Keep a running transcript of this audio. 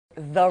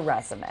the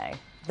resume.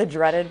 The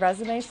dreaded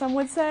resume, some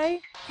would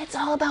say. It's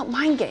all about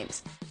mind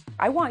games.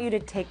 I want you to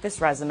take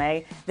this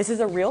resume. This is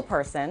a real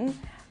person.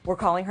 We're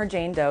calling her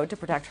Jane Doe to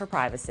protect her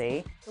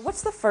privacy.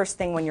 What's the first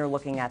thing when you're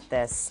looking at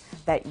this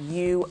that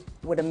you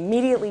would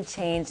immediately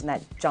change and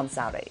that jumps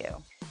out at you?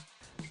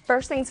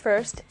 First things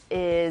first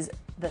is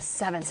the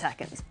 7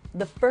 seconds.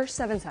 The first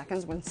 7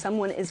 seconds when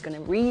someone is going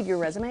to read your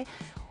resume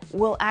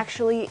will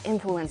actually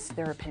influence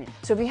their opinion.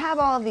 So if you have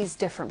all of these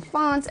different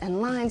fonts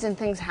and lines and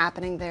things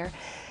happening there,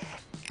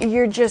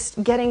 you're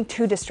just getting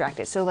too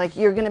distracted. So like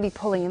you're going to be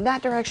pulling in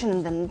that direction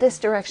and then this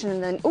direction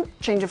and then, oh,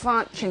 change your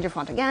font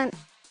again.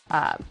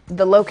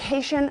 The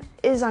location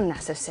is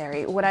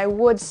unnecessary. What I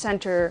would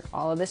center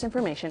all of this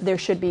information, there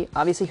should be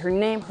obviously her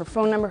name, her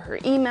phone number, her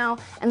email,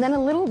 and then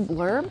a little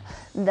blurb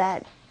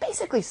that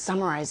basically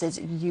summarizes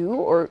you,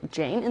 or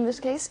Jane in this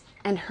case,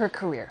 and her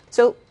career.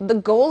 So the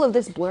goal of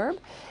this blurb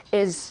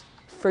is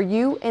for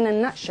you, in a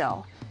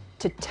nutshell,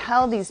 to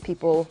tell these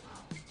people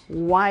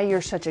why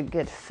you're such a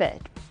good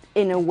fit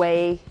in a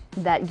way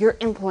that you're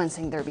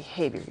influencing their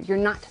behavior. You're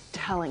not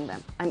telling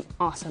them, I'm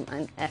awesome,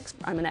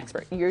 I'm an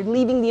expert. You're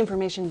leaving the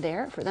information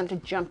there for them to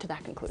jump to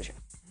that conclusion.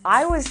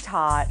 I was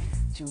taught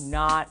to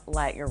not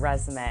let your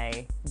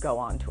resume go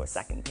on to a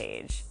second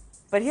page.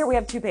 But here we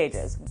have 2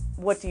 pages.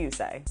 What do you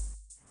say?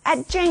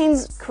 At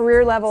Jane's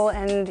career level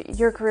and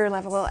your career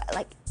level,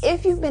 like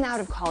if you've been out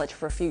of college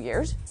for a few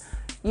years,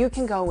 you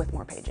can go with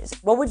more pages.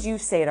 What would you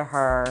say to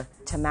her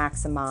to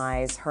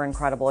maximize her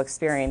incredible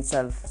experience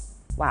of,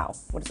 wow,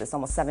 what is this,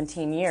 almost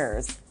 17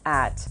 years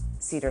at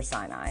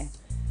Cedars-Sinai?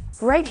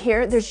 Right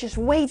here, there's just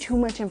way too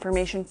much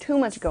information, too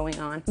much going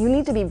on. You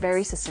need to be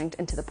very succinct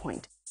and to the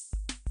point.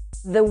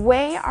 The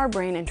way our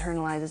brain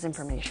internalizes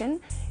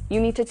information, you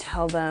need to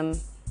tell them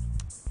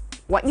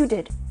what you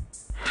did,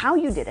 how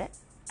you did it,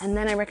 and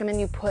then I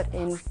recommend you put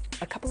in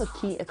a couple of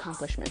key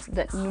accomplishments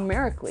that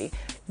numerically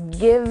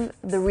give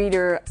the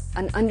reader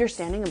an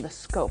understanding of the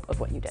scope of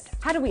what you did.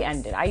 How do we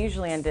end it? I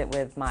usually end it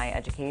with my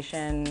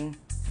education.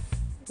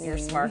 You're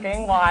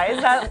smirking. Why?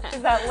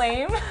 Is that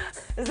lame?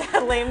 Is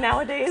that lame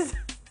nowadays?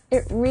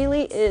 It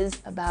really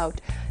is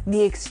about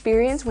the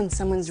experience when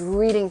someone's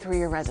reading through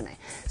your resume.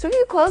 So if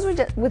you close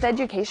with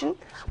education,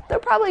 they'll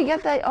probably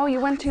get that, oh,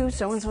 you went to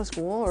so-and-so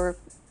school, or,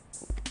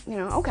 you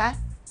know, okay,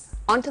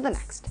 on to the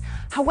next.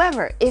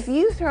 However, if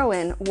you throw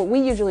in, what we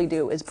usually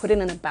do is put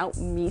in an About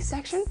Me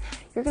section,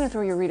 you're going to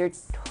throw your reader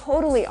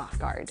totally off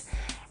guard.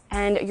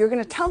 And you're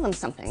going to tell them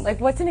something. Like,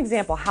 what's an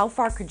example? How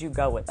far could you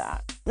go with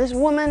that? This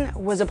woman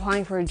was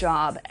applying for a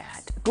job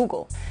at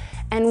Google.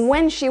 And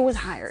when she was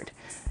hired,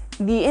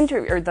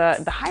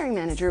 the hiring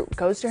manager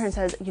goes to her and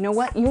says, you know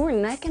what, you were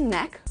neck and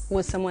neck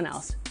with someone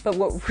else. But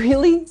what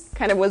really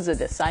kind of was the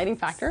deciding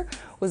factor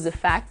was the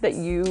fact that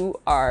you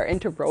are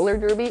into roller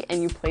derby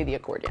and you play the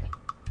accordion.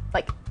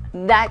 Like,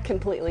 that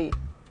completely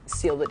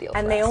sealed the deal.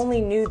 And they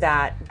only knew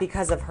that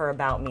because of her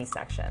About Me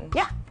section.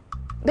 Yeah,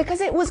 because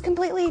it was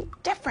completely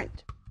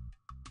different.